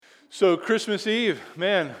So Christmas Eve,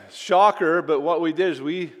 man, shocker, but what we did is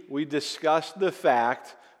we discussed the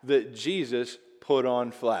fact that Jesus put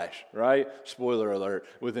on flesh, right? Spoiler alert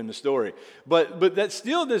within the story. But that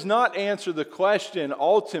still does not answer the question,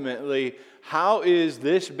 ultimately, how is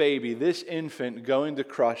this baby, this infant, going to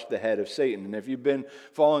crush the head of Satan? And if you've been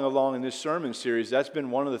following along in this sermon series, that's been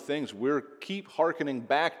one of the things we're keep hearkening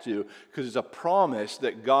back to, because it's a promise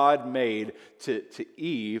that God made to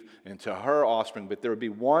Eve and to her offspring, but there would be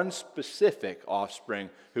one specific offspring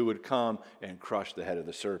who would come and crush the head of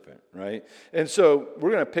the serpent, right? And so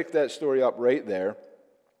we're going to pick that story up right there.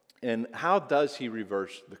 And how does he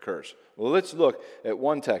reverse the curse? Well, let's look at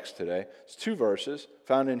one text today. It's 2 verses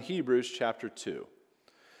found in Hebrews chapter 2.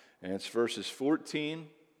 And it's verses 14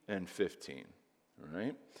 and 15. All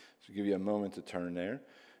right? So I'll give you a moment to turn there.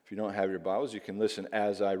 If you don't have your Bibles, you can listen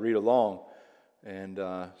as I read along. And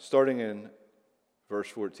starting in verse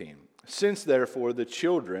 14. Since, therefore, the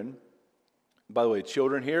children... By the way,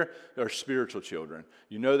 children here are spiritual children.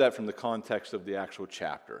 You know that from the context of the actual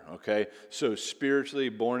chapter, okay? So spiritually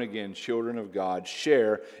born again children of God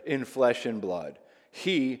share in flesh and blood.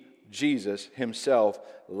 He, Jesus himself,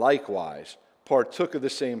 likewise partook of the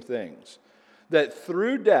same things, that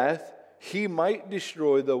through death he might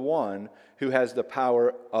destroy the one who has the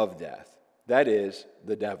power of death, that is,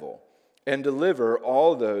 the devil, and deliver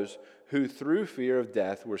all those who through fear of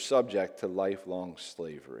death were subject to lifelong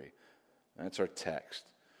slavery. That's our text.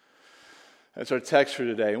 That's our text for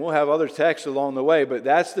today. And we'll have other texts along the way, but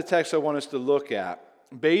that's the text I want us to look at.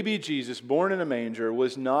 Baby Jesus, born in a manger,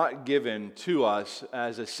 was not given to us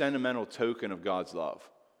as a sentimental token of God's love.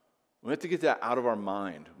 We have to get that out of our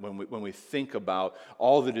mind when we think about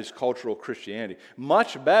all that is cultural Christianity.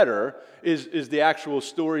 Much better is the actual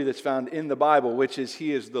story that's found in the Bible, which is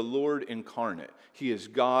He is the Lord incarnate. He is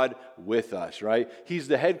God with us, right? He's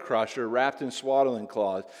the head crusher wrapped in swaddling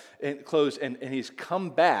clothes, and He's come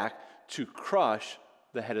back to crush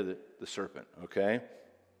the head of the serpent, okay?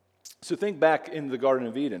 So think back in the Garden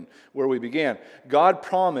of Eden where we began. God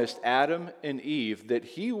promised Adam and Eve that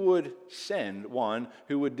He would send one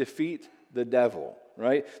who would defeat the devil,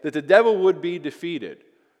 right? That the devil would be defeated,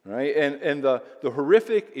 right? And the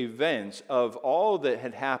horrific events of all that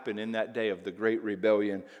had happened in that day of the great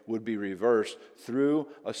rebellion would be reversed through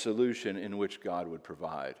a solution in which God would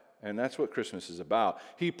provide. And that's what Christmas is about.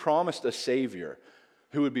 He promised a Savior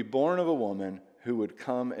who would be born of a woman who would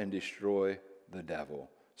come and destroy the devil.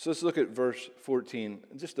 So let's look at verse 14,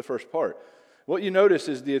 just the first part. What you notice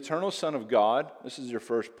is the eternal Son of God, this is your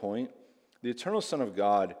first point, the eternal Son of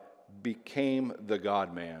God became the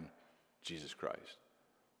God-man, Jesus Christ.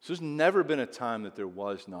 So there's never been a time that there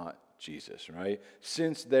was not Jesus, right?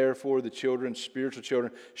 Since, therefore, the children, spiritual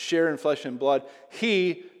children, share in flesh and blood,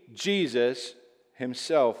 He, Jesus,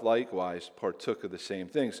 Himself likewise partook of the same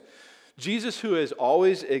things. Jesus, who has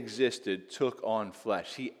always existed, took on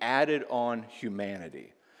flesh. He added on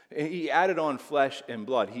humanity. He added on flesh and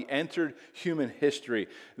blood. He entered human history.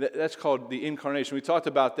 That's called the incarnation. We talked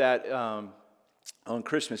about that on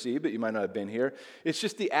Christmas Eve, but you might not have been here. It's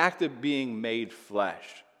just the act of being made flesh,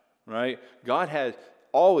 right? God has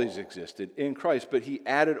always existed in Christ, but He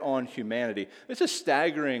added on humanity. It's a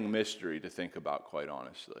staggering mystery to think about, quite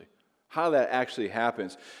honestly, how that actually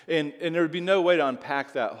happens. And there would be no way to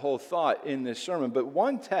unpack that whole thought in this sermon, but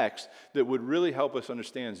one text that would really help us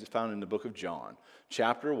understand is found in the book of John,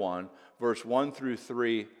 chapter 1, verse 1 through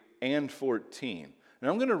 3 and 14. And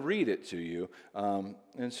I'm going to read it to you,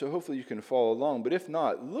 and so hopefully you can follow along. But if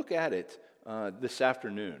not, look at it this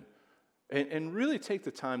afternoon and really take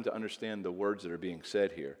the time to understand the words that are being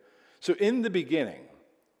said here. So in the beginning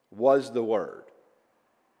was the Word,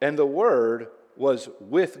 and the Word was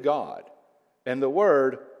with God, and the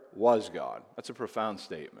Word was God. That's a profound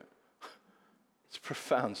statement. It's a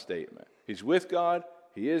profound statement. He's with God.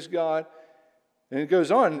 He is God. And it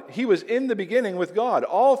goes on, He was in the beginning with God.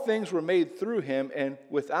 All things were made through Him, and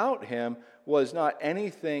without Him was not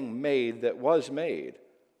anything made that was made.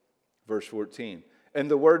 Verse 14, and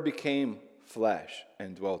the Word became flesh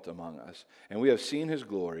and dwelt among us. And we have seen His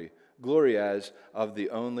glory, glory as of the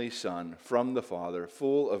only Son from the Father,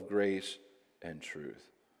 full of grace and truth.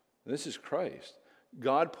 This is Christ.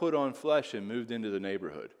 God put on flesh and moved into the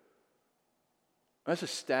neighborhood. That's a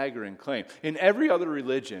staggering claim. In every other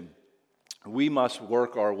religion, we must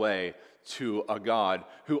work our way to a God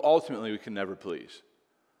who ultimately we can never please.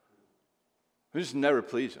 We just never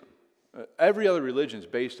please Him. Every other religion is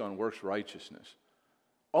based on works righteousness.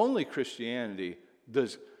 Only Christianity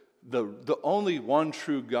does the only one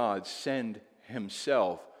true God send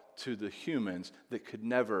Himself to the humans that could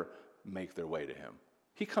never make their way to Him.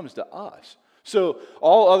 He comes to us. So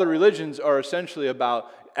all other religions are essentially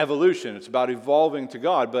about evolution. It's about evolving to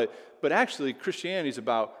God. But actually, Christianity is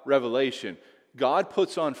about revelation. God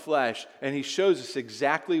puts on flesh, and he shows us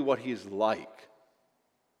exactly what he's like.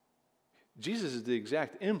 Jesus is the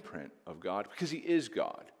exact imprint of God because he is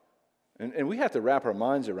God. And we have to wrap our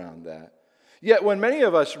minds around that. Yet when many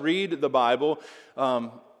of us read the Bible,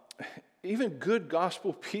 even good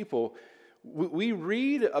gospel people, we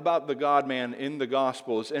read about the God-man in the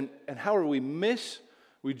Gospels, and however we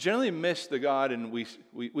generally miss the God, and we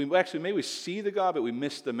actually maybe see the God, but we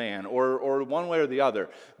miss the man, or one way or the other.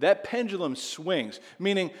 That pendulum swings,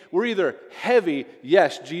 meaning we're either heavy,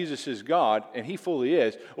 yes, Jesus is God, and he fully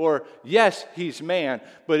is, or yes, he's man,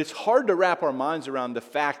 but it's hard to wrap our minds around the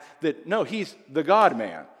fact that, no, he's the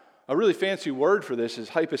God-man. A really fancy word for this is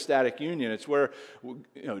hypostatic union. It's where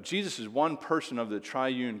Jesus is one person of the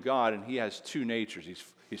triune God, and he has two natures.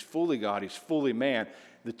 He's fully God, he's fully man.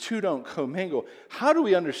 The two don't commingle. How do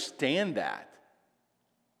we understand that?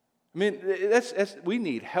 I mean, we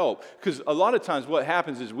need help, because a lot of times what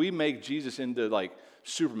happens is we make Jesus into like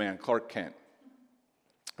Superman, Clark Kent,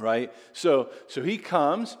 right? So he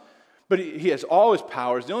comes, but he has all his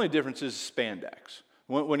powers. The only difference is spandex.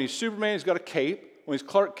 When he's Superman, he's got a cape. When he's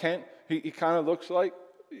Clark Kent, he kind of looks like,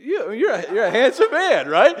 you're a handsome man,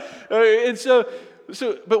 right? And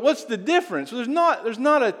but what's the difference? Well, there's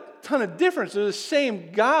not a ton of difference. They're the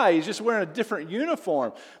same guy. He's just wearing a different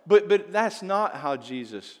uniform. But that's not how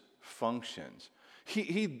Jesus functions.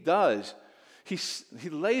 He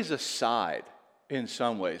lays aside in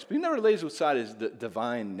some ways, but he never lays aside his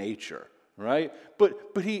divine nature, right?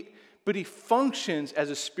 But he functions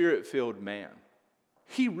as a spirit-filled man.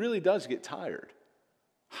 He really does get tired.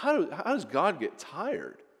 How does God get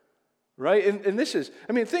tired? Right? And this is,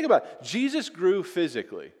 think about it. Jesus grew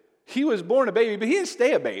physically. He was born a baby, but he didn't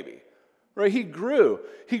stay a baby. Right? He grew.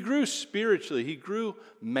 He grew spiritually. He grew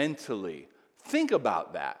mentally. Think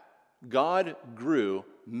about that. God grew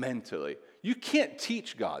mentally. You can't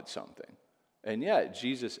teach God something. And yet,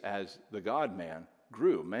 Jesus, as the God-man,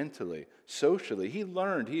 grew mentally, socially. He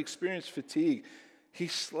learned. He experienced fatigue. He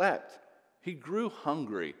slept. He grew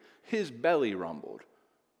hungry. His belly rumbled.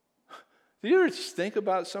 Do you ever just think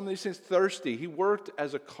about some of these things? Thirsty. He worked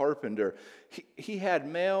as a carpenter. He had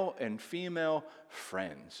male and female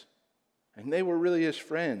friends. And they were really his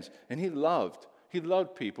friends. And he loved. He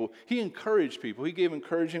loved people. He encouraged people. He gave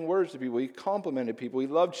encouraging words to people. He complimented people. He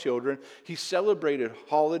loved children. He celebrated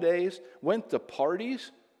holidays, went to parties.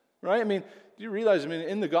 Right? Do you realize,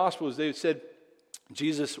 in the Gospels, they said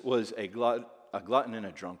Jesus was a glutton and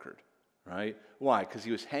a drunkard. Right? Why? Because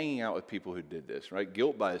he was hanging out with people who did this, right?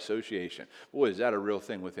 Guilt by association. Boy, is that a real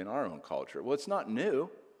thing within our own culture? Well, it's not new.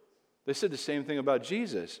 They said the same thing about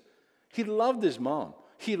Jesus. He loved his mom.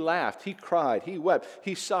 He laughed. He cried. He wept.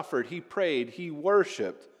 He suffered. He prayed. He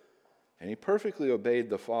worshiped. And he perfectly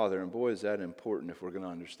obeyed the Father. And boy, is that important if we're going to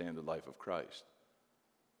understand the life of Christ.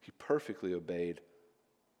 He perfectly obeyed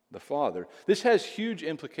the Father. This has huge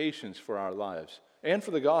implications for our lives and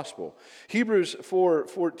for the gospel. Hebrews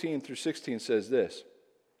 4:14 through 16 says this: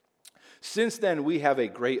 "Since then we have a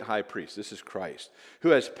great high priest," this is Christ, "who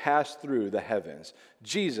has passed through the heavens,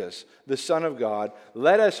 Jesus, the Son of God.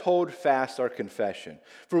 Let us hold fast our confession.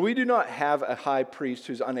 For we do not have a high priest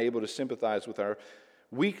who's unable to sympathize with our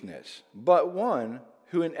weakness, but one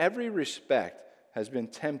who in every respect has been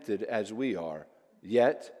tempted as we are,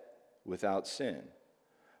 yet without sin.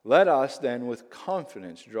 Let us then with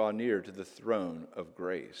confidence draw near to the throne of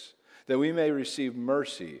grace, that we may receive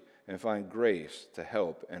mercy and find grace to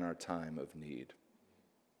help in our time of need."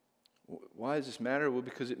 Why does this matter? Well,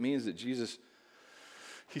 because it means that Jesus,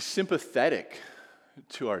 he's sympathetic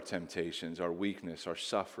to our temptations, our weakness, our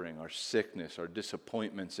suffering, our sickness, our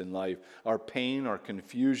disappointments in life, our pain, our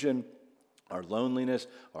confusion, our loneliness,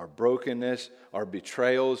 our brokenness, our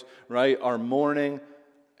betrayals, right? Our mourning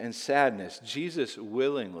and sadness. Jesus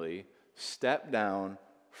willingly stepped down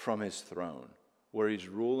from his throne, where he's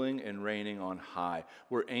ruling and reigning on high,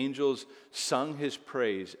 where angels sung his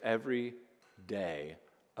praise every day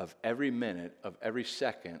of every minute of every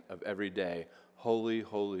second of every day. Holy,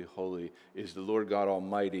 holy, holy is the Lord God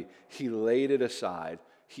Almighty. He laid it aside.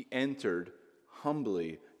 He entered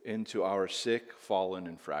humbly into our sick, fallen,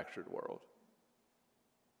 and fractured world.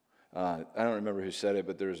 I don't remember who said it,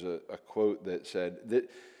 but there's a quote that said that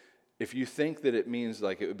if you think that it means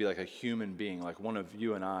like it would be like a human being, like one of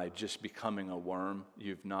you and I just becoming a worm,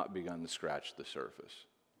 you've not begun to scratch the surface.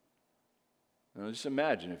 Now just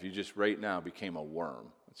imagine if you just right now became a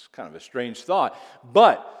worm. It's kind of a strange thought.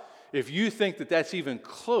 But if you think that that's even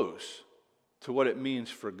close to what it means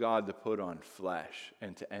for God to put on flesh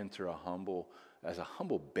and to enter as a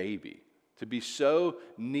humble baby, to be so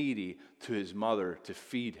needy to his mother to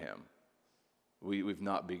feed him. We've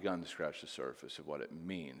not begun to scratch the surface of what it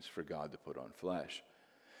means for God to put on flesh.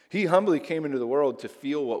 He humbly came into the world to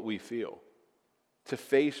feel what we feel, to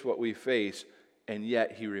face what we face, and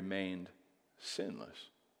yet he remained sinless.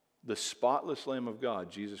 The spotless Lamb of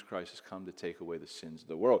God, Jesus Christ, has come to take away the sins of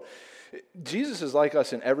the world. Jesus is like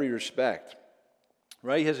us in every respect,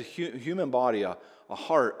 right? He has a human body, a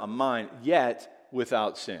heart, a mind, yet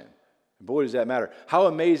without sin. Boy, does that matter. How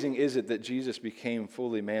amazing is it that Jesus became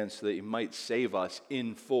fully man so that he might save us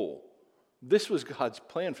in full? This was God's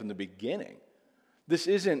plan from the beginning. This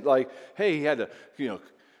isn't like, hey, he had to,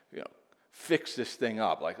 fix this thing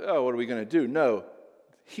up. Like, oh, what are we going to do? No,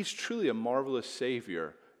 he's truly a marvelous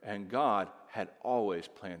Savior, and God had always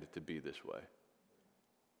planned it to be this way.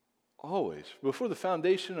 Always. Before the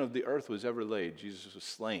foundation of the earth was ever laid, Jesus was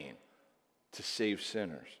slain to save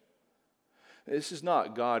sinners. This is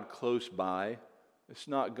not God close by. It's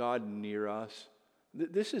not God near us.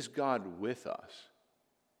 This is God with us.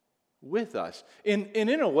 With us. And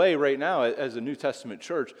in a way right now, as a New Testament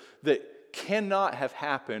church, that cannot have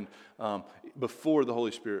happened before the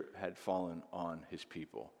Holy Spirit had fallen on his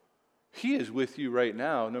people. He is with you right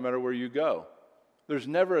now, no matter where you go. There's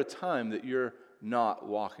never a time that you're not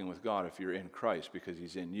walking with God if you're in Christ, because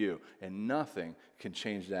he's in you. And nothing can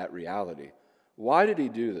change that reality. Why did he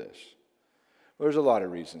do this? Well, there's a lot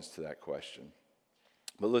of reasons to that question.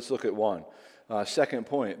 But let's look at one. Second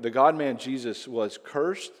point, the God-man Jesus was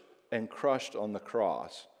cursed and crushed on the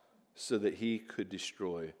cross so that he could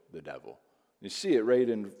destroy the devil. You see it right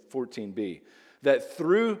in 14b, that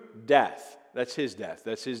through death, that's his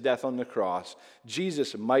death on the cross,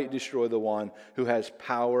 Jesus might destroy the one who has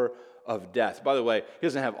power of death. By the way, he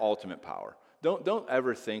doesn't have ultimate power. Don't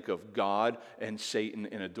ever think of God and Satan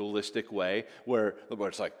in a dualistic way where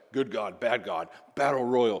it's like good God, bad God, battle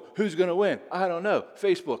royal. Who's going to win? I don't know.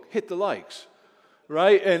 Facebook, hit the likes,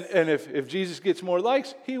 right? And if Jesus gets more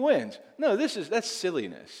likes, he wins. No, that's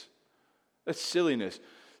silliness. That's silliness.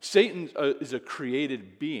 Satan is a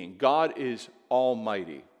created being. God is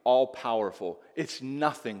almighty, all-powerful. It's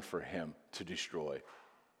nothing for him to destroy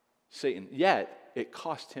Satan. Yet, it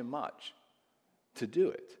cost him much to do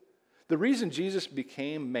it. The reason Jesus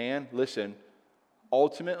became man, listen,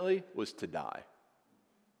 ultimately was to die.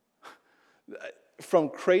 From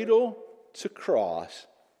cradle to cross,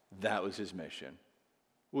 that was his mission.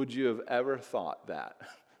 Would you have ever thought that?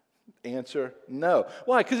 Answer, no.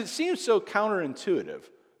 Why? Because it seems so counterintuitive,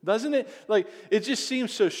 doesn't it? Like, it just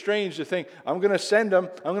seems so strange to think, I'm going to send him,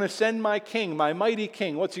 I'm going to send my king, my mighty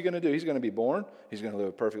king. What's he going to do? He's going to be born, he's going to live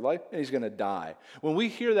a perfect life, and he's going to die. When we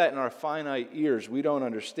hear that in our finite ears, we don't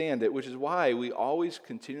understand it, which is why we always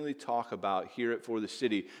continually talk about here at For the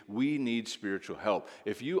City, we need spiritual help.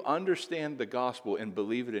 If you understand the gospel and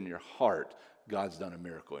believe it in your heart, God's done a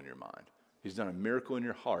miracle in your mind. He's done a miracle in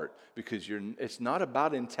your heart because it's not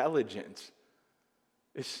about intelligence.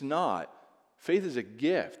 It's not. Faith is a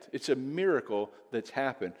gift. It's a miracle that's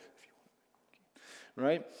happened.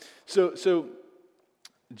 Right? So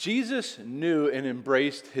Jesus knew and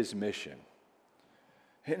embraced his mission.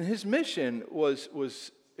 And his mission was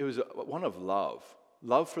one of love.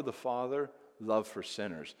 Love for the Father, love for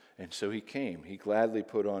sinners. And so he came. He gladly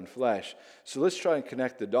put on flesh. So let's try and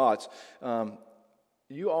connect the dots.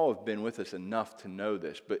 You all have been with us enough to know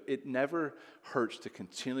this, but it never hurts to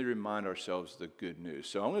continually remind ourselves the good news.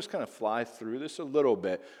 So I'm going to just kind of fly through this a little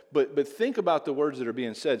bit, but think about the words that are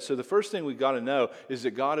being said. So the first thing we've got to know is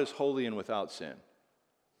that God is holy and without sin.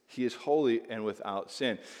 He is holy and without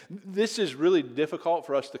sin. This is really difficult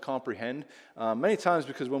for us to comprehend many times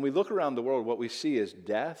because when we look around the world, what we see is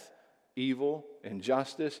death, evil,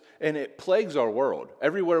 injustice, and it plagues our world.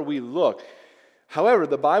 Everywhere we look. However,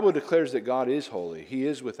 the Bible declares that God is holy. He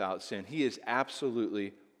is without sin. He is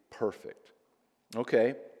absolutely perfect.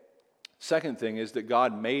 Okay. Second thing is that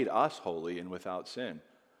God made us holy and without sin.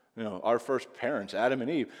 You know, our first parents, Adam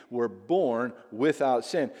and Eve, were born without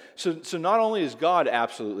sin. So not only is God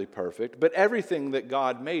absolutely perfect, but everything that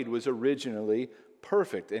God made was originally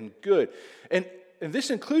perfect and good. And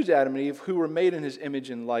this includes Adam and Eve, who were made in his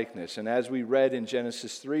image and likeness. And as we read in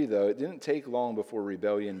Genesis 3, though, it didn't take long before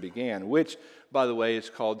rebellion began, which, by the way, is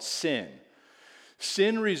called sin.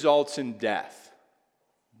 Sin results in death.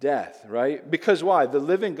 Death, right? Because why? The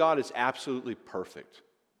living God is absolutely perfect.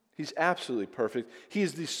 He's absolutely perfect.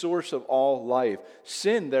 He's the source of all life.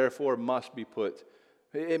 Sin, therefore,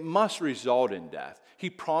 it must result in death. He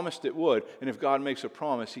promised it would, and if God makes a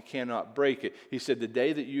promise, he cannot break it. He said, the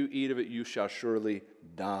day that you eat of it, you shall surely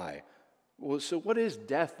die. Well, so what is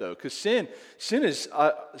death, though? Because sin is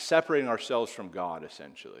separating ourselves from God,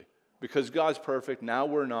 essentially. Because God's perfect, now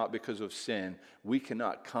we're not because of sin. We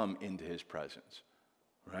cannot come into his presence,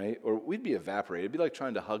 right? Or we'd be evaporated. It'd be like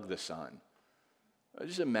trying to hug the sun.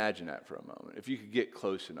 Just imagine that for a moment. If you could get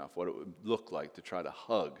close enough, what it would look like to try to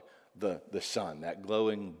hug the sun, that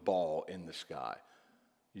glowing ball in the sky.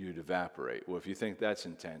 You'd evaporate. Well, if you think that's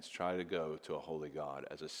intense, try to go to a holy God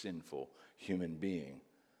as a sinful human being.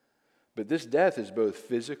 But this death is both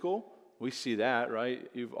physical. We see that, right?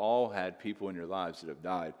 You've all had people in your lives that have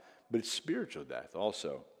died. But it's spiritual death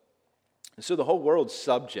also. And so the whole world's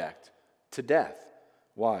subject to death.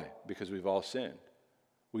 Why? Because we've all sinned.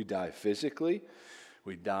 We die physically.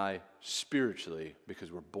 We die spiritually because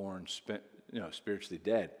we're born spiritually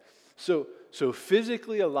dead. So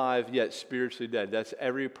physically alive yet spiritually dead, that's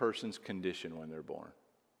every person's condition when they're born.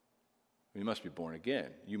 You must be born again.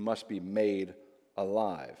 You must be made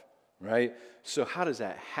alive, right? So how does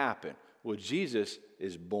that happen? Well, Jesus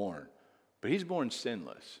is born, but he's born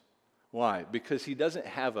sinless. Why? Because he doesn't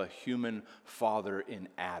have a human father in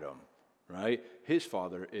Adam, right? His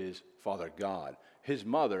father is Father God. His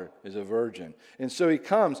mother is a virgin. And so he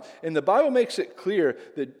comes, and the Bible makes it clear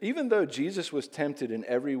that even though Jesus was tempted in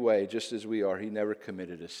every way, just as we are, he never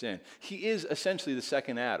committed a sin. He is essentially the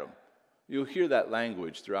second Adam. You'll hear that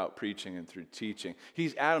language throughout preaching and through teaching.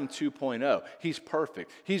 He's Adam 2.0. He's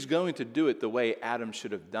perfect. He's going to do it the way Adam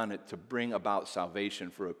should have done it to bring about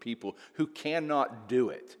salvation for a people who cannot do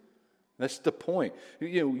it. That's the point.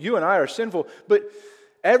 You and I are sinful, but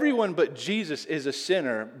everyone but Jesus is a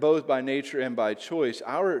sinner, both by nature and by choice.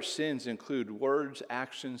 Our sins include words,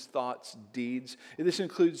 actions, thoughts, deeds. This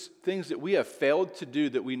includes things that we have failed to do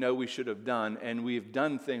that we know we should have done, and we've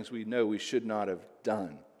done things we know we should not have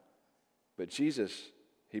done. But Jesus,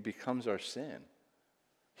 he becomes our sin.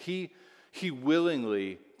 He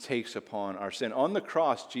willingly takes upon our sin. On the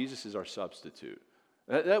cross, Jesus is our substitute.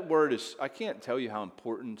 That word is, I can't tell you how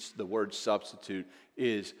important the word substitute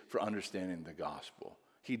is for understanding the gospel.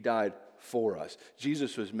 He died for us.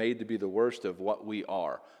 Jesus was made to be the worst of what we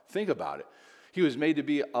are. Think about it. He was made to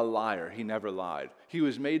be a liar. He never lied. He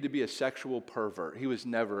was made to be a sexual pervert. He was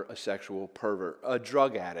never a sexual pervert. A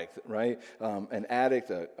drug addict, right? An addict,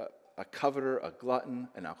 a coveter, a glutton,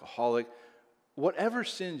 an alcoholic. Whatever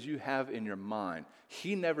sins you have in your mind,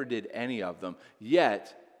 he never did any of them,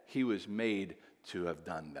 yet he was made to have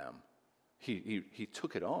done them. He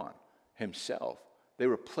took it on himself. They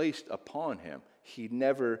were placed upon him. He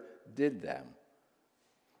never did them.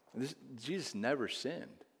 Jesus never sinned.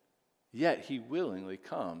 Yet he willingly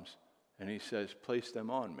comes and he says, place them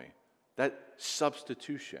on me. That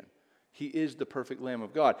substitution. He is the perfect Lamb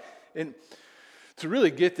of God. And to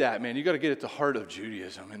really get that, man, you got to get at the heart of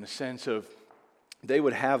Judaism in the sense of they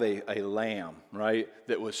would have a lamb, right,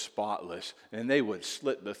 that was spotless, and they would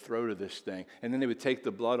slit the throat of this thing, and then they would take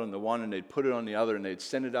the blood on the one and they'd put it on the other and they'd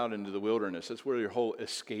send it out into the wilderness. That's where your whole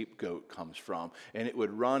scapegoat comes from, and it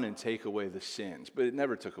would run and take away the sins, but it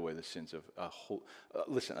never took away the sins of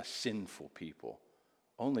a sinful people.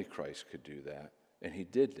 Only Christ could do that, and he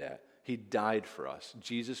did that. He died for us.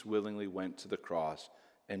 Jesus willingly went to the cross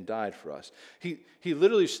and died for us. He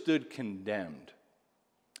literally stood condemned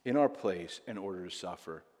in our place in order to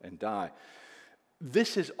suffer and die.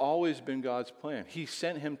 This has always been God's plan. He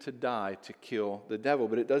sent him to die to kill the devil,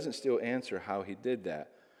 but it doesn't still answer how he did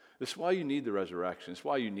that. This is why you need the resurrection. It's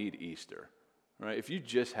why you need Easter, right? If you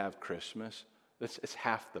just have Christmas, it's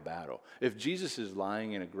half the battle. If Jesus is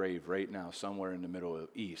lying in a grave right now somewhere in the middle of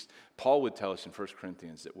the East, Paul would tell us in 1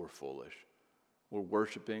 Corinthians that we're foolish. We're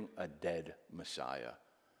worshiping a dead Messiah.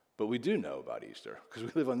 But we do know about Easter because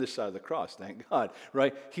we live on this side of the cross, thank God,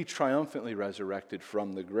 right? He triumphantly resurrected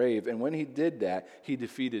from the grave. And when he did that, he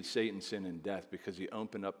defeated Satan, sin, and death because he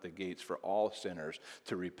opened up the gates for all sinners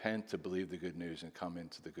to repent, to believe the good news, and come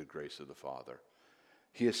into the good grace of the Father.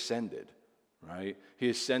 He ascended, right? He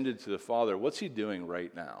ascended to the Father. What's he doing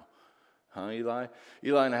right now? Huh, Eli?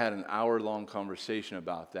 Eli and I had an hour-long conversation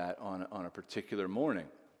about that on a particular morning.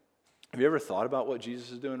 Have you ever thought about what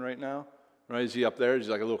Jesus is doing right now? Right? Is he up there? He's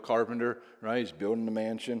like a little carpenter, right? He's building a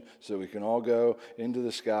mansion so we can all go into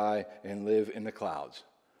the sky and live in the clouds.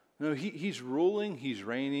 No, he's ruling, he's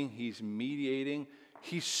reigning, he's mediating.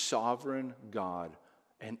 He's sovereign God.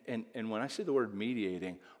 And when I say the word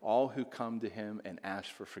mediating, all who come to him and ask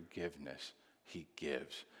for forgiveness, he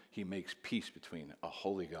gives. He makes peace between a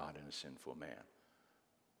holy God and a sinful man.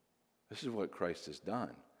 This is what Christ has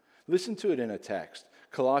done. Listen to it in a text.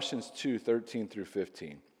 Colossians 2:13 through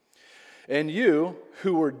 15. And you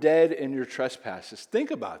who were dead in your trespasses,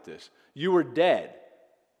 think about this. You were dead,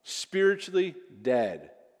 spiritually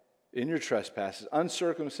dead in your trespasses,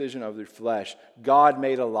 uncircumcision of your flesh, God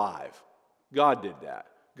made alive. God did that.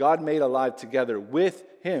 God made alive together with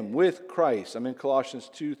him, with Christ. I'm in Colossians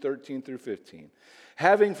 2:13 through 15.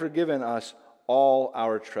 Having forgiven us all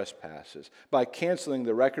our trespasses by canceling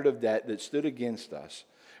the record of debt that stood against us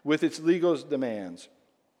with its legal demands.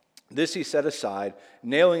 This he set aside,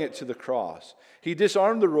 nailing it to the cross. He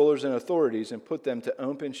disarmed the rulers and authorities and put them to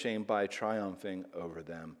open shame by triumphing over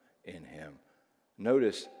them in him.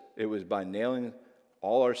 Notice it was by nailing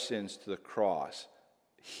all our sins to the cross,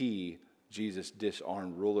 Jesus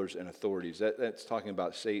disarmed rulers and authorities. That's talking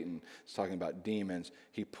about Satan. It's talking about demons.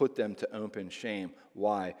 He put them to open shame.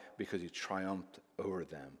 Why? Because he triumphed over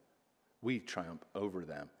them. We triumph over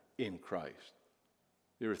them in Christ.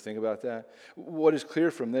 You ever think about that? What is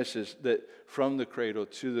clear from this is that from the cradle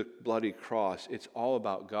to the bloody cross, it's all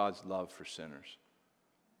about God's love for sinners.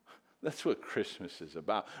 That's what Christmas is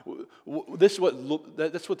about. That's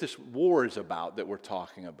what this war is about that we're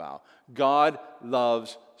talking about. God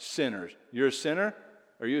loves sinners. You're a sinner?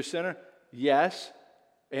 Are you a sinner? Yes.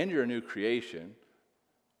 And you're a new creation.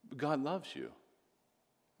 God loves you.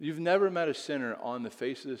 You've never met a sinner on the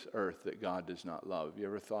face of this earth that God does not love. Have you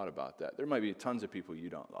ever thought about that? There might be tons of people you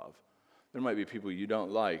don't love. There might be people you don't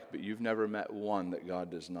like, but you've never met one that God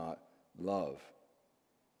does not love.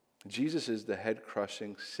 Jesus is the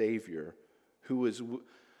head-crushing Savior who was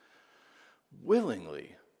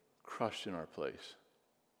willingly crushed in our place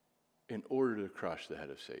in order to crush the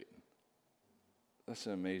head of Satan. That's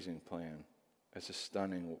an amazing plan. That's a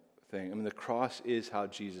stunning thing. I mean, the cross is how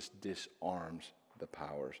Jesus disarms the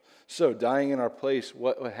powers. So, dying in our place,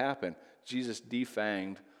 what happened? Jesus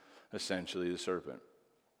defanged, essentially, the serpent.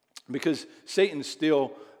 Because Satan's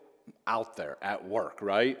still out there at work,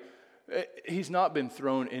 right? He's not been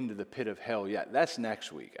thrown into the pit of hell yet. That's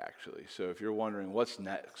next week, actually. So if you're wondering what's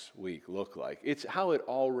next week look like, it's how it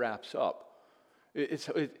all wraps up.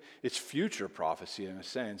 It's future prophecy in a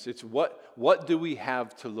sense. It's what do we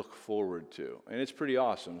have to look forward to? And it's pretty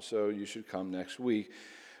awesome, so you should come next week.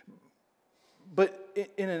 But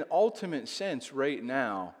in an ultimate sense right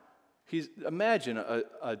now, imagine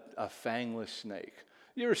a fangless snake.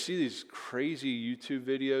 You ever see these crazy YouTube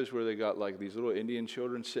videos where they got like these little Indian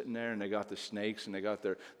children sitting there and they got the snakes and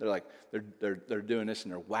they're doing this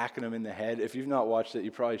and they're whacking them in the head? If you've not watched it,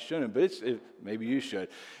 you probably shouldn't, but maybe you should.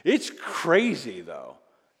 It's crazy though.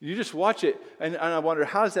 You just watch it and I wonder,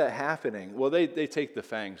 how's that happening? Well, they take the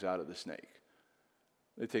fangs out of the snake.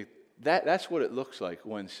 That's what it looks like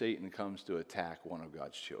when Satan comes to attack one of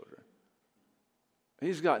God's children.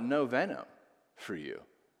 He's got no venom for you.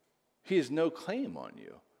 He has no claim on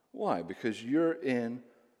you. Why? Because you're in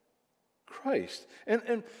Christ.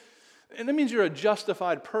 And that means you're a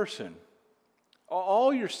justified person.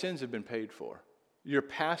 All your sins have been paid for. Your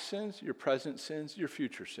past sins, your present sins, your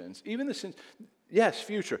future sins. Even the sins, yes,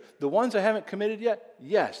 future. The ones I haven't committed yet,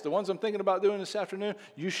 yes. The ones I'm thinking about doing this afternoon,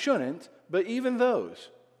 you shouldn't, but even those.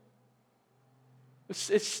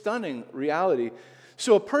 It's stunning reality.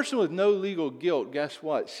 So a person with no legal guilt, guess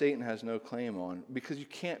what? Satan has no claim on, because you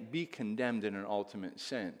can't be condemned in an ultimate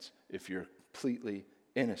sense if you're completely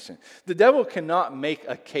innocent. The devil cannot make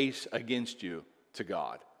a case against you to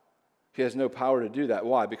God. He has no power to do that.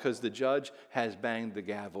 Why? Because the judge has banged the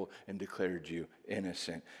gavel and declared you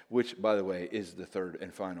innocent, which, by the way, is the third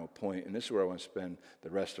and final point, and this is where I want to spend the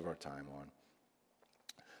rest of our time on.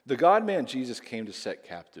 The God-man Jesus came to set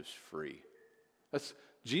captives free.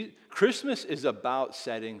 Christmas is about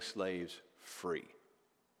setting slaves free.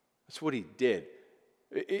 That's what he did.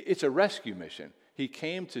 It's a rescue mission. He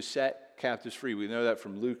came to set captives free. We know that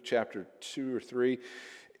from Luke chapter 2 or 3.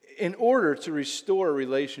 In order to restore a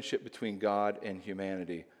relationship between God and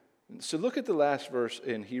humanity. So look at the last verse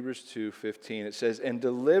in Hebrews 2:15. It says, "And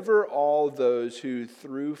deliver all those who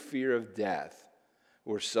through fear of death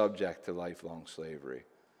were subject to lifelong slavery."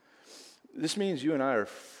 This means you and I are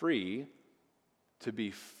free to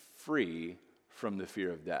be free from the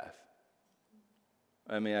fear of death.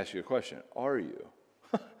 Let me ask you a question. Are you?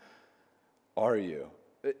 Are you?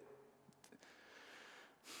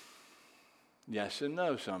 Yes and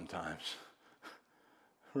no sometimes.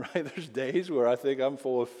 Right? There's days where I think I'm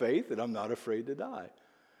full of faith and I'm not afraid to die.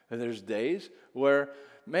 And there's days where,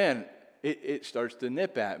 man, it starts to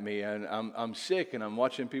nip at me and I'm sick and I'm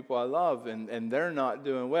watching people I love and they're not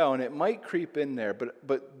doing well. And it might creep in there,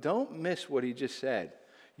 but don't miss what he just said.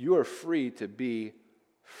 You are free to be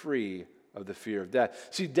free of the fear of death.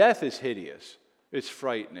 See, death is hideous. It's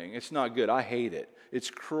frightening. It's not good. I hate it.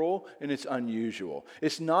 It's cruel and it's unusual.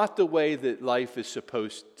 It's not the way that life is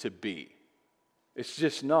supposed to be. It's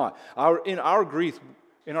just not. In our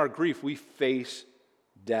grief, we face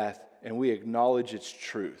death and we acknowledge its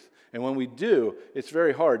truth. And when we do, it's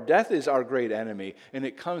very hard. Death is our great enemy, and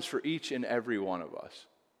it comes for each and every one of us.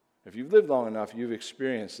 If you've lived long enough, you've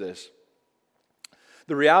experienced this.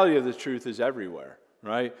 The reality of the truth is everywhere,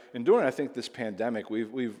 right? And during, I think, this pandemic,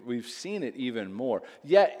 we've seen it even more.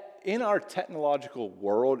 Yet, in our technological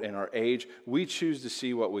world, in our age, we choose to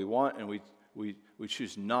see what we want, and we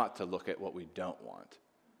choose not to look at what we don't want.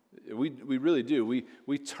 We really do.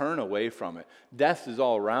 We turn away from it. Death is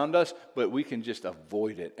all around us, but we can just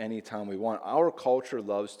avoid it anytime we want. Our culture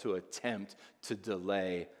loves to attempt to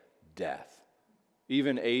delay death,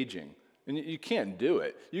 even aging. And you can't do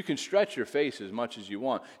it. You can stretch your face as much as you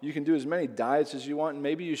want. You can do as many diets as you want, and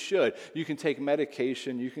maybe you should. You can take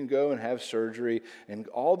medication. You can go and have surgery and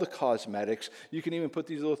all the cosmetics. You can even put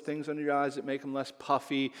these little things under your eyes that make them less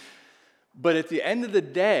puffy. But at the end of the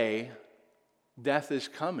day, death is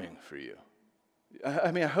coming for you.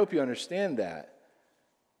 I mean, I hope you understand that.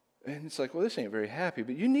 And it's like, well, this ain't very happy.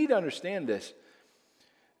 But you need to understand this.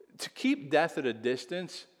 To keep death at a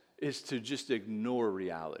distance is to just ignore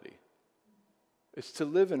reality. It's to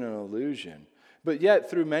live in an illusion. But yet,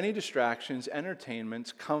 through many distractions,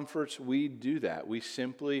 entertainments, comforts, we do that. We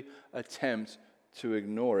simply attempt to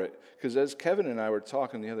ignore it. Because as Kevin and I were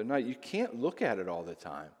talking the other night, you can't look at it all the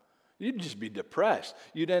time. You'd just be depressed.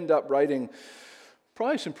 You'd end up writing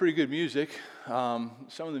probably some pretty good music. Some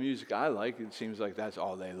of the music I like, it seems like that's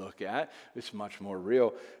all they look at. It's much more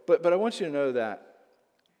real. But I want you to know that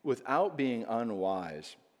without being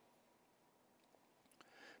unwise,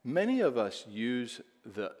 many of us use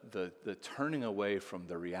the turning away from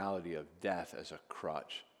the reality of death as a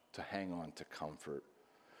crutch to hang on to comfort.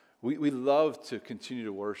 We love to continue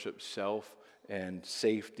to worship self and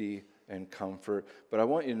safety and comfort, but I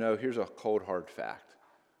want you to know, here's a cold, hard fact.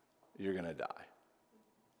 You're going to die.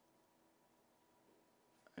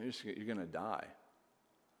 You're going to die.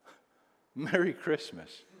 Merry Christmas.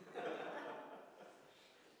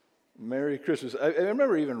 Merry Christmas. I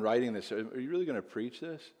remember even writing this. Are you really going to preach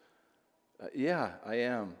this? Yeah, I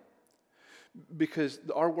am. Because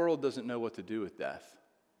our world doesn't know what to do with death.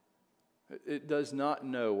 It does not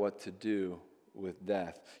know what to do with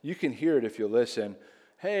death. You can hear it if you listen.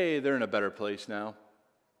 Hey, they're in a better place now.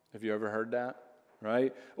 Have you ever heard that?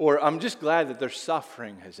 Right? Or I'm just glad that their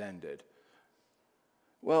suffering has ended.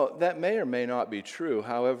 Well, that may or may not be true.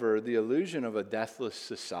 However, the illusion of a deathless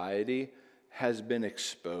society has been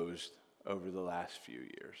exposed over the last few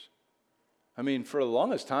years. I mean, for the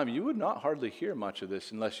longest time, you would not hardly hear much of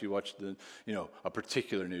this unless you watched a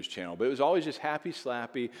particular news channel. But it was always just happy,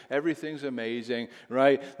 slappy, everything's amazing,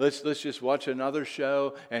 right? Let's just watch another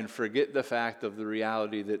show and forget the fact of the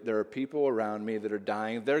reality that there are people around me that are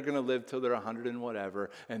dying. They're going to live till they're 100 and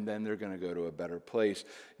whatever, and then they're going to go to a better place.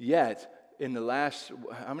 Yet, in the last,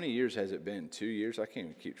 how many years has it been? 2 years? I can't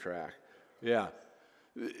even keep track. Yeah.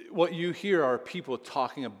 What you hear are people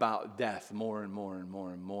talking about death more and more and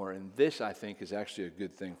more and more. And this, I think, is actually a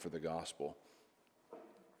good thing for the gospel.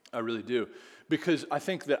 I really do. Because I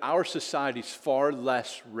think that our society is far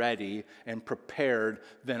less ready and prepared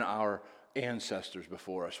than our ancestors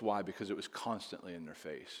before us. Why? Because it was constantly in their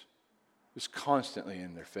face. It was constantly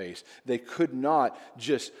in their face. They could not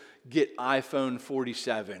just get iPhone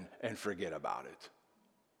 47 and forget about it.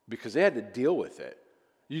 Because they had to deal with it.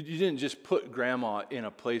 You didn't just put grandma in a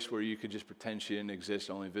place where you could just pretend she didn't exist,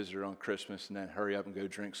 only visit her on Christmas, and then hurry up and go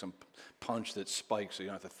drink some punch that spikes so you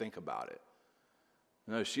don't have to think about it.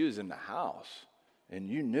 No, she was in the house, and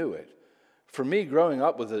you knew it. For me, growing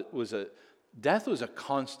up death was a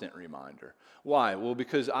constant reminder. Why? Well,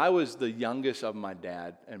 because I was the youngest of my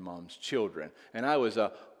dad and mom's children, and I was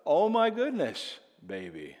a, oh my goodness,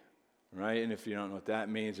 baby, right? And if you don't know what that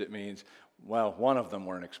means, it means, well, one of them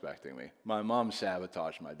weren't expecting me. My mom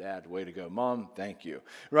sabotaged my dad. Way to go, Mom. Thank you.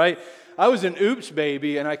 Right? I was an oops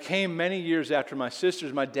baby, and I came many years after my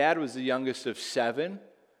sisters. My dad was the youngest of 7,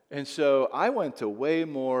 and so I went to way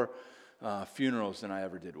more funerals than I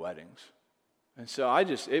ever did weddings. And so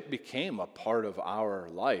it became a part of our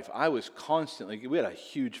life. I was constantly, we had a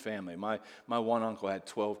huge family. My one uncle had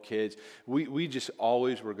 12 kids. We just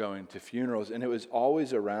always were going to funerals, and it was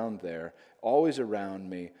always around there, always around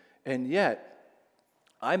me. And yet,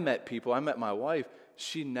 I met my wife,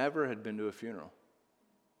 she never had been to a funeral.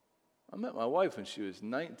 I met my wife when she was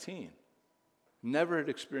 19. Never had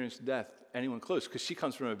experienced death, anyone close, because she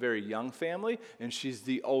comes from a very young family, and she's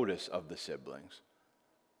the oldest of the siblings.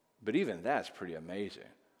 But even that's pretty amazing.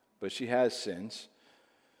 But she has since.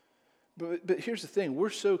 But here's the thing,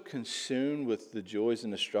 we're so consumed with the joys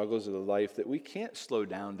and the struggles of the life that we can't slow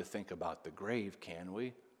down to think about the grave, can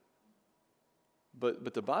we?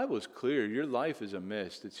 But the Bible is clear. Your life is a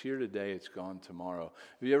mist. It's here today. It's gone tomorrow.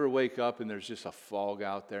 If you ever wake up and there's just a fog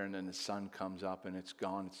out there and then the sun comes up and it's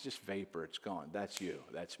gone, it's just vapor. It's gone. That's you.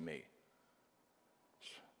 That's me.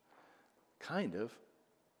 Kind of.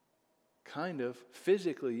 Kind of.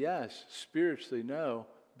 Physically, yes. Spiritually, no,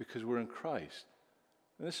 because we're in Christ.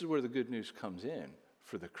 And this is where the good news comes in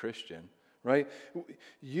for the Christian, right?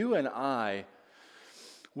 You and I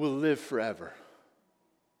will live forever.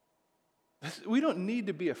 We don't need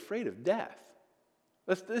to be afraid of death.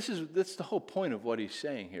 That's the whole point of what he's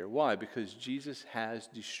saying here. Why? Because Jesus has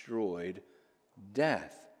destroyed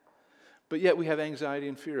death. But yet we have anxiety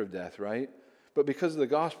and fear of death, right? But because of the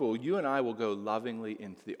gospel, you and I will go lovingly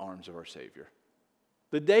into the arms of our Savior.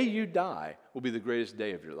 The day you die will be the greatest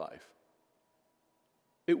day of your life.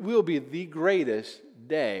 It will be the greatest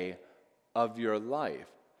day of your life.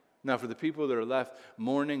 Now, for the people that are left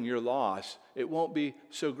mourning your loss, it won't be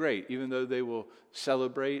so great, even though they will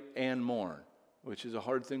celebrate and mourn, which is a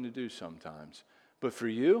hard thing to do sometimes. But for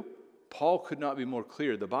you, Paul could not be more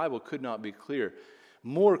clear. The Bible could not be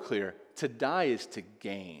more clear. To die is to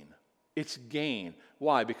gain. It's gain.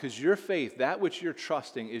 Why? Because your faith, that which you're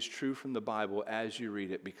trusting, is true from the Bible. As you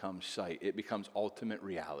read it, becomes sight. It becomes ultimate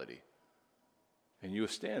reality. And you will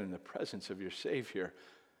stand in the presence of your Savior.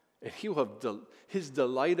 And he will have his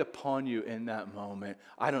delight upon you in that moment.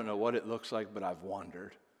 I don't know what it looks like, but I've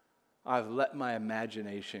wondered. I've let my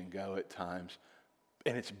imagination go at times.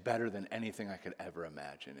 And it's better than anything I could ever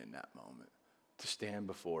imagine in that moment. To stand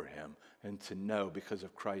before him and to know, because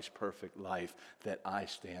of Christ's perfect life, that I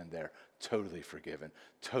stand there totally forgiven,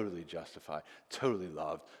 totally justified, totally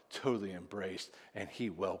loved, totally embraced, and he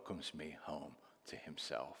welcomes me home to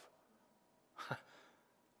himself.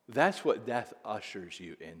 That's what death ushers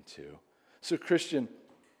you into. So Christian,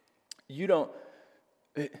 you don't,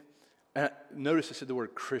 notice I said the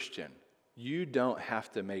word Christian. You don't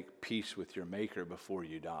have to make peace with your Maker before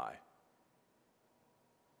you die.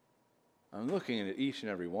 I'm looking at each and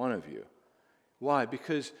every one of you. Why?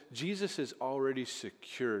 Because Jesus has already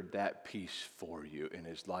secured that peace for you in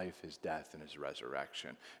his life, his death, and his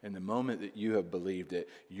resurrection. And the moment that you have believed it,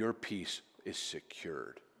 your peace is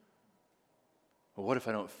secured. Well, what if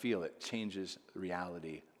I don't feel it? Changes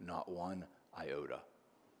reality, not one iota.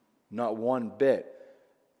 Not one bit.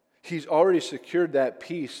 He's already secured that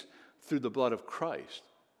peace through the blood of Christ.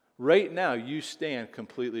 Right now, you stand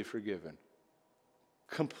completely forgiven.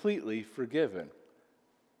 Completely forgiven.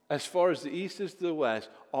 As far as the east is to the west,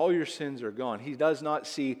 all your sins are gone. He does not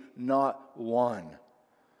see not one.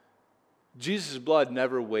 Jesus' blood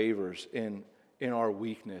never wavers in our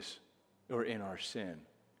weakness or in our sin.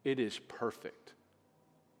 It is perfect.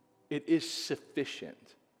 It is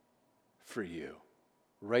sufficient for you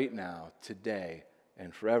right now, today,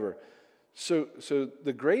 and forever. So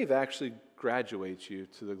the grave actually graduates you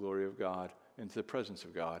to the glory of God and to the presence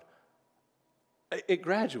of God. It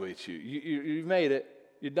graduates you. You've made it.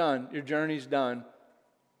 You're done. Your journey's done.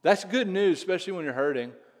 That's good news, especially when you're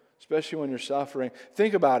hurting, especially when you're suffering.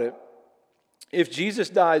 Think about it. If Jesus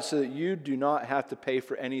died so that you do not have to pay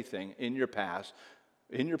for anything in your past,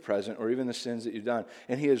 in your present, or even the sins that you've done,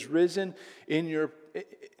 and he has risen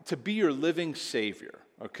to be your living Savior,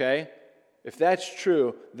 okay? If that's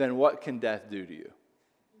true, then what can death do to you?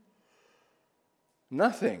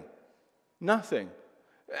 Nothing. Nothing.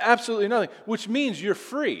 Absolutely nothing. Which means you're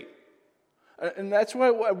free. And that's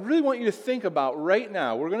what I really want you to think about right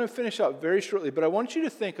now. We're going to finish up very shortly, but I want you to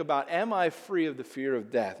think about, am I free of the fear of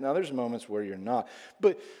death? Now, there's moments where you're not.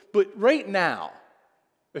 But right now,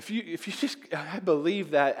 if you just, I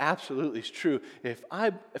believe that absolutely is true. If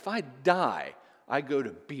I die, I go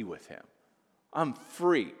to be with him. I'm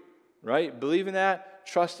free, right? Believe in that,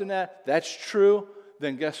 trust in that, that's true,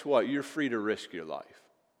 then guess what? You're free to risk your life.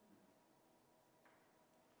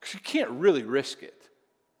 Because you can't really risk it.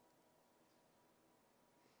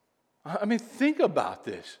 I mean, think about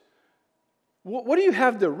this. What do you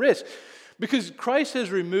have to risk? Because Christ has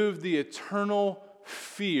removed the eternal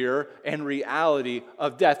fear and reality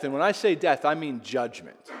of death. And when I say death, I mean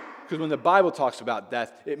judgment. Because when the Bible talks about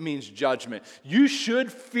death, it means judgment. You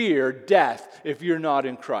should fear death if you're not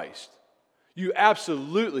in Christ. You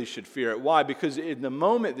absolutely should fear it. Why? Because in the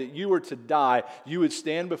moment that you were to die, you would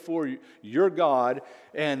stand before your God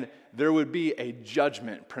and there would be a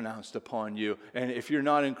judgment pronounced upon you. And if you're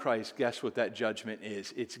not in Christ, guess what that judgment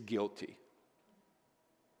is? It's guilty.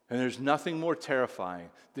 And there's nothing more terrifying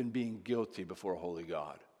than being guilty before a holy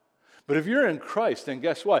God. But if you're in Christ, then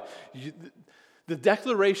guess what? The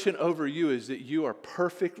declaration over you is that you are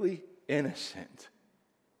perfectly innocent.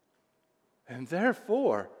 And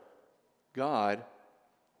therefore, God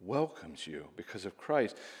welcomes you because of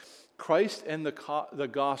Christ. Christ and the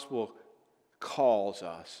gospel calls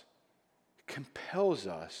us, compels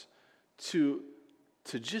us to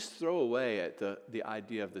just throw away at the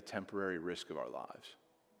idea of the temporary risk of our lives.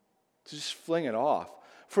 To just fling it off.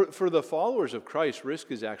 For the followers of Christ, risk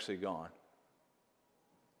is actually gone.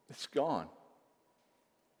 It's gone.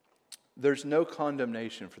 There's no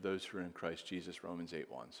condemnation for those who are in Christ Jesus, Romans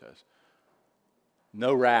 8:1 says.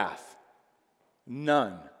 No wrath.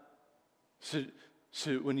 None.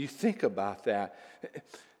 So when you think about that,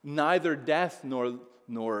 neither death nor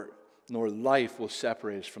life will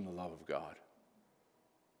separate us from the love of God.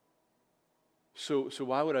 So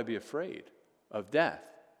why would I be afraid of death?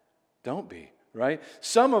 Don't be, right?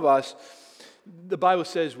 Some of us, the Bible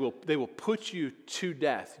says they will put you to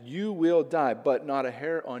death. You will die, but not a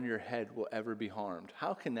hair on your head will ever be harmed.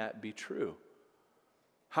 How can that be true?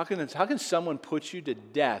 How can someone put you to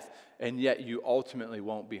death and yet you ultimately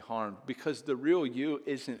won't be harmed? Because the real you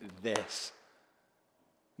isn't this.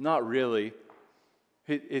 Not really.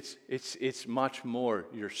 It's much more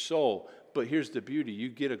your soul. But here's the beauty. You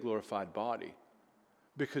get a glorified body.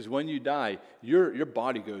 Because when you die, your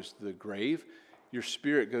body goes to the grave. Your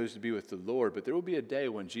spirit goes to be with the Lord, but there will be a day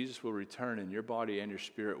when Jesus will return and your body and your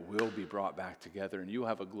spirit will be brought back together and you'll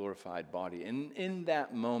have a glorified body. And in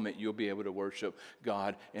that moment, you'll be able to worship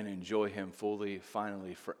God and enjoy Him fully,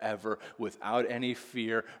 finally, forever, without any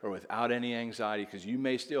fear or without any anxiety, because you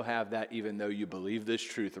may still have that even though you believe this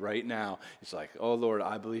truth right now. It's like, oh Lord,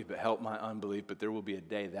 I believe, but help my unbelief. But there will be a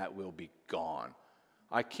day that will be gone.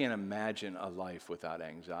 I can't imagine a life without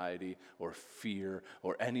anxiety or fear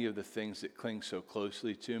or any of the things that cling so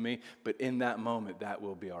closely to me. But in that moment, that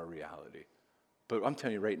will be our reality. But I'm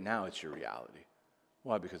telling you right now, it's your reality.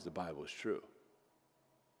 Why? Because the Bible is true.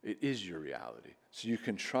 It is your reality. So you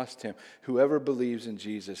can trust Him. Whoever believes in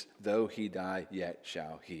Jesus, though he die, yet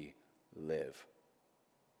shall he live.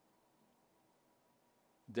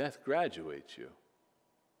 Death graduates you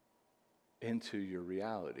into your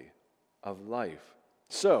reality of life.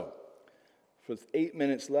 So, with 8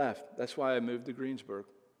 minutes left, that's why I moved to Greensburg.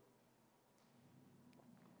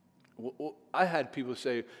 Well, I had people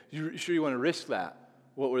say, "You sure you want to risk that?"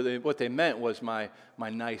 What they meant was my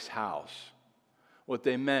nice house. What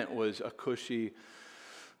they meant was a cushy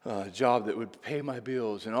job that would pay my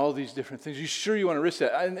bills and all these different things. You sure you want to risk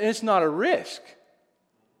that? And it's not a risk.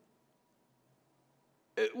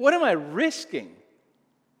 What am I risking?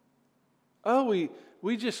 Oh,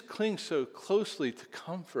 we just cling so closely to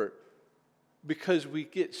comfort because we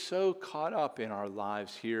get so caught up in our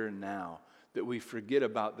lives here and now that we forget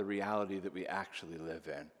about the reality that we actually live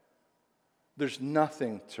in. There's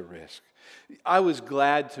nothing to risk. I was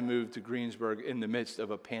glad to move to Greensburg in the midst of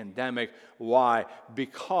a pandemic. Why?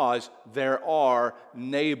 Because there are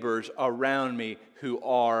neighbors around me who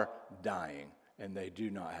are dying, and they do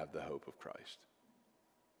not have the hope of Christ.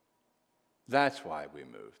 That's why we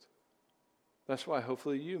moved. That's why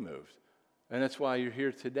hopefully you moved. And that's why you're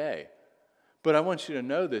here today. But I want you to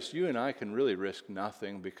know this. You and I can really risk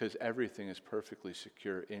nothing because everything is perfectly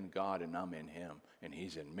secure in God and I'm in Him and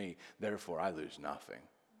He's in me. Therefore, I lose nothing.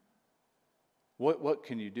 What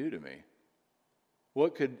can you do to me?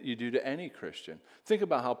 What could you do to any Christian? Think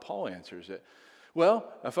about how Paul answers it.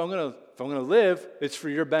 Well, if I'm gonna live, it's for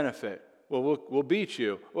your benefit. Well, we'll beat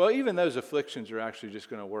you. Well, even those afflictions are actually just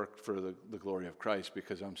going to work for the glory of Christ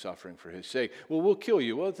because I'm suffering for His sake. Well, we'll kill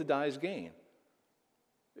you. Well, to die is gain.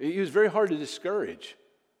 He was very hard to discourage.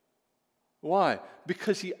 Why?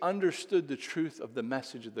 Because he understood the truth of the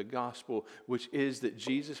message of the gospel, which is that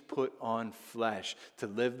Jesus put on flesh to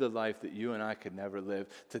live the life that you and I could never live,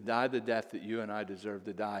 to die the death that you and I deserve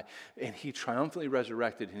to die. And He triumphantly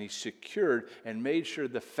resurrected, and He secured and made sure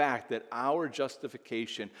the fact that our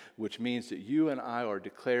justification, which means that you and I are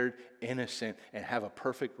declared innocent and have a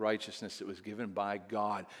perfect righteousness that was given by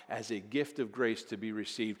God as a gift of grace to be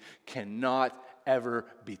received, cannot ever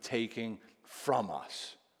be taken from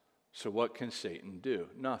us. So what can Satan do?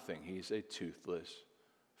 Nothing. He's a toothless,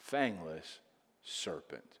 fangless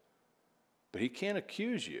serpent. But he can't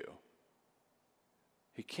accuse you.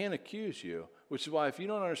 He can't accuse you, which is why if you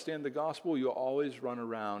don't understand the gospel, you'll always run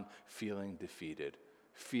around feeling defeated,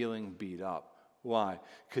 feeling beat up. Why?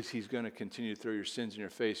 Because he's going to continue to throw your sins in your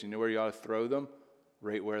face. You know where you ought to throw them?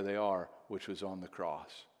 Right where they are, which was on the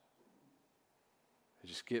cross.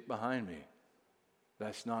 Just get behind me.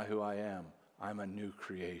 That's not who I am. I'm a new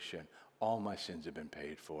creation. All my sins have been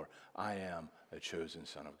paid for. I am a chosen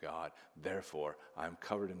son of God. Therefore, I'm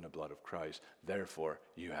covered in the blood of Christ. Therefore,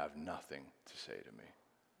 you have nothing to say to me.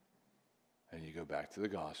 And you go back to the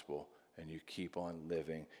gospel, and you keep on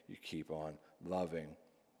living. You keep on loving.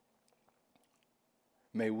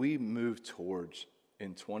 May we move towards,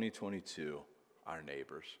 in 2022, our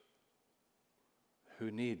neighbors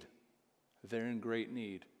who need. They're in great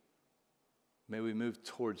need. May we move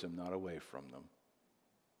towards them, not away from them.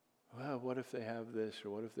 Well, what if they have this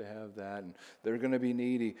or what if they have that? And they're going to be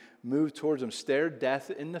needy. Move towards them. Stare death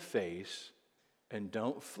in the face and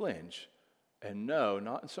don't flinch. And no,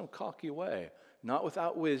 not in some cocky way. Not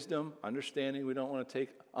without wisdom, understanding we don't want to take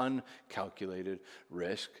uncalculated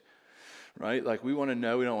risk. Right? Like we want to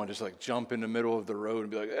know, we don't want to just like jump in the middle of the road and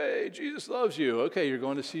be like, hey, Jesus loves you. Okay, you're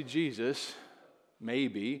going to see Jesus.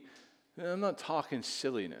 Maybe. I'm not talking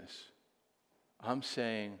silliness. I'm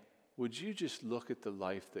saying, would you just look at the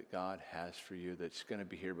life that God has for you that's going to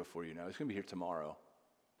be here before you know? It's going to be here tomorrow.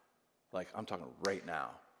 Like I'm talking right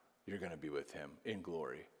now. You're going to be with him in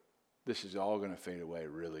glory. This is all going to fade away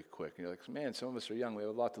really quick. And you're like, man, some of us are young. We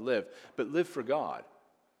have a lot to live. But live for God.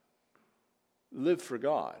 Live for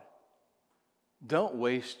God. Don't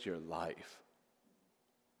waste your life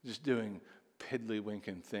just doing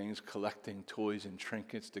piddly-winking things, collecting toys and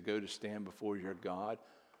trinkets to go to stand before your God.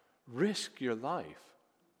 Risk your life.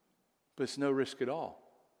 But it's no risk at all.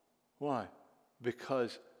 Why?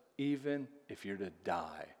 Because even if you're to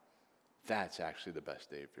die, that's actually the best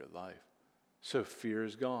day of your life. So fear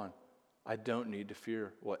is gone. I don't need to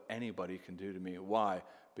fear what anybody can do to me. Why?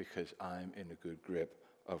 Because I'm in a good grip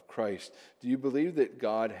of Christ. Do you believe that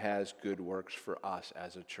God has good works for us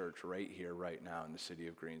as a church right here, right now in the city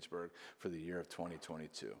of Greensburg for the year of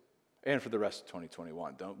 2022 and for the rest of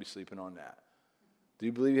 2021? Don't be sleeping on that. Do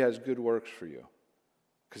you believe he has good works for you?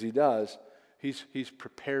 Because he does. He's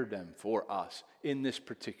prepared them for us in this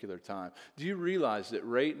particular time. Do you realize that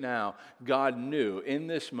right now, God knew in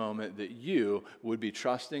this moment that you would be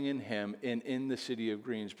trusting in him and in the city of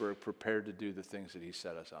Greensburg, prepared to do the things that he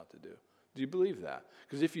set us out to do? Do you believe that?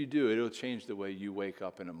 Because if you do, it'll change the way you wake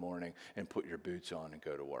up in the morning and put your boots on and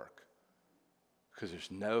go to work. Because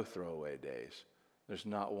there's no throwaway days. There's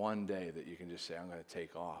not one day that you can just say, I'm going to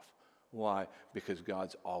take off. Why? Because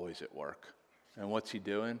God's always at work. And what's he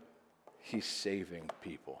doing? He's saving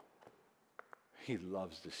people. He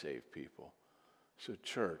loves to save people. So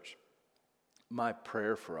church, my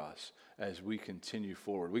prayer for us as we continue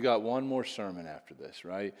forward. We got one more sermon after this,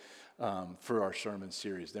 right? For our sermon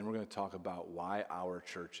series. Then we're going to talk about why our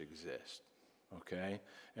church exists, okay?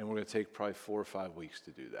 And we're going to take probably 4 or 5 weeks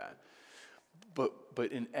to do that.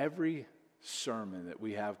 But in every sermon that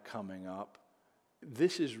we have coming up,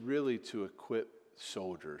 this is really to equip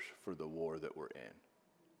soldiers for the war that we're in.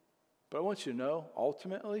 But I want you to know,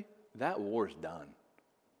 ultimately, that war's done.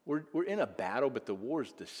 We're in a battle, but the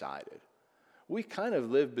war's decided. We kind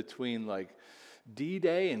of live between like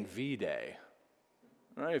D-Day and V-Day.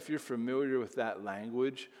 Right? If you're familiar with that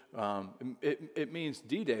language, it means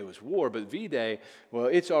D-Day was war, but V-Day, well,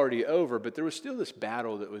 it's already over, but there was still this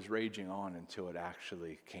battle that was raging on until it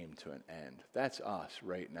actually came to an end. That's us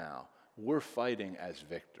right now. We're fighting as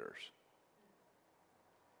victors.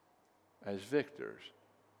 As victors.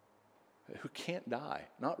 Who can't die.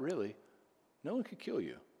 Not really. No one could kill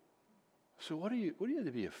you. So what do you have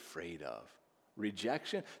to be afraid of?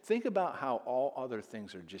 Rejection? Think about how all other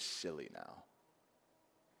things are just silly now.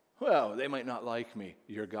 Well, they might not like me.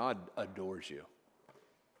 Your God adores you.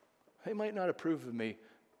 They might not approve of me.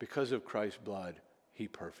 Because of Christ's blood, he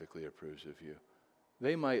perfectly approves of you.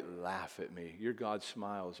 They might laugh at me. Your God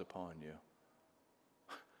smiles upon you.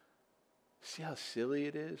 See how silly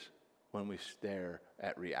it is when we stare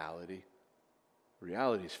at reality?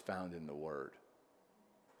 Reality is found in the Word.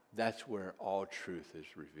 That's where all truth is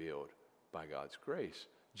revealed by God's grace.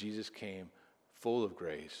 Jesus came full of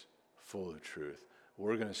grace, full of truth.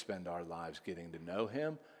 We're going to spend our lives getting to know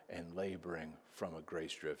him and laboring from a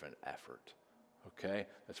grace-driven effort. Okay?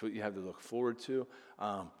 That's what you have to look forward to.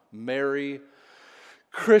 Merry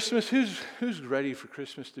Christmas. Who's ready for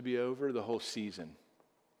Christmas to be over? The whole season.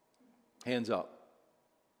 Hands up.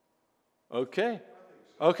 Okay.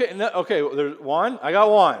 Okay, well, there's one. I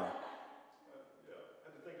got one. Yeah, I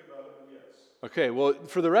had to think about it, but yes. Okay, well,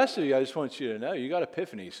 for the rest of you, I just want you to know, you got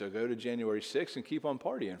Epiphany, so go to January 6th and keep on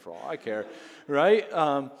partying for all I care, right?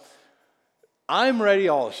 I'm ready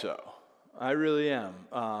also. I really am,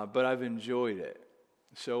 but I've enjoyed it.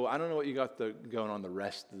 So I don't know what you got going on the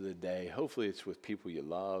rest of the day. Hopefully it's with people you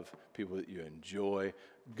love, people that you enjoy.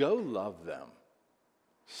 Go love them.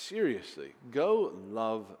 Seriously, go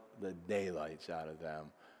love the daylights out of them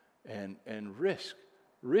and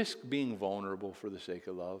risk being vulnerable for the sake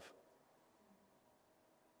of love.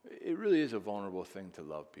 It really is a vulnerable thing to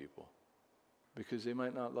love people because they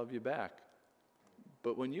might not love you back.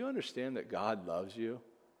 But when you understand that God loves you,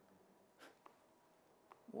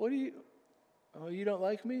 you don't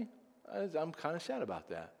like me? I'm kind of sad about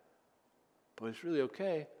that. But it's really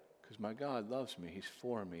okay because my God loves me. He's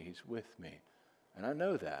for me. He's with me. And I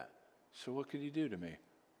know that. So what could you do to me?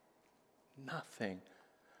 Nothing.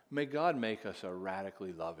 May God make us a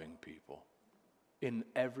radically loving people in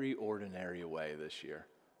every ordinary way this year.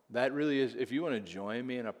 That really is, if you want to join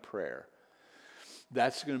me in a prayer,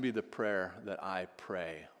 that's going to be the prayer that I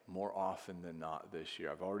pray more often than not this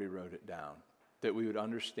year. I've already wrote it down. That we would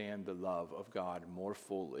understand the love of God more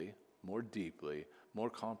fully, more deeply, more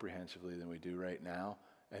comprehensively than we do right now.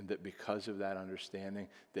 And that because of that understanding,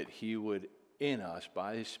 that he would, in us,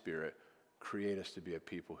 by his Spirit, create us to be a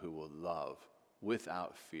people who will love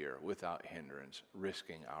without fear, without hindrance,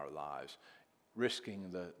 risking our lives,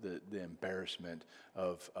 risking the embarrassment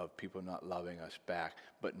of people not loving us back,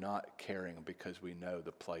 but not caring because we know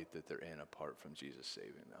the plight that they're in apart from Jesus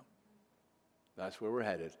saving them. That's where we're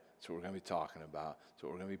headed. That's what we're going to be talking about. That's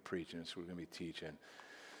what we're going to be preaching. That's what we're going to be teaching.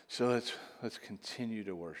 So let's continue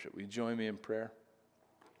to worship. Will you join me in prayer?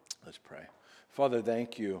 Let's pray. Father,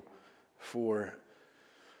 thank you for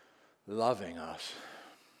loving us.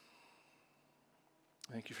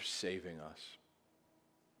 Thank you for saving us.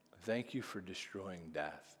 Thank you for destroying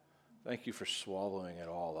death. Thank you for swallowing it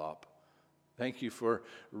all up. Thank you for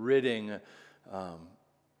ridding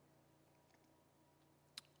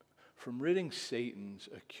Satan's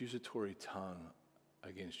accusatory tongue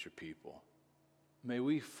against your people. May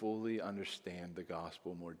we fully understand the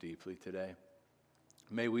gospel more deeply today.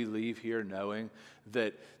 May we leave here knowing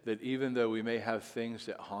that even though we may have things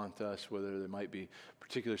that haunt us, whether there might be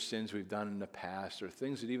particular sins we've done in the past or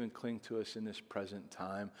things that even cling to us in this present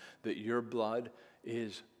time, that your blood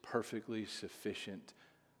is perfectly sufficient,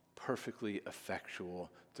 perfectly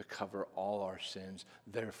effectual to cover all our sins.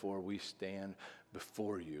 Therefore, we stand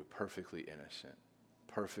before you perfectly innocent,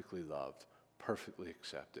 perfectly loved, perfectly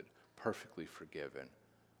accepted, perfectly forgiven,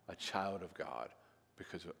 a child of God,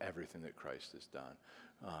 because of everything that Christ has done.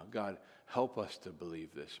 God, help us to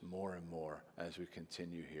believe this more and more as we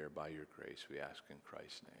continue here by your grace. We ask in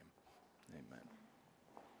Christ's name. Amen.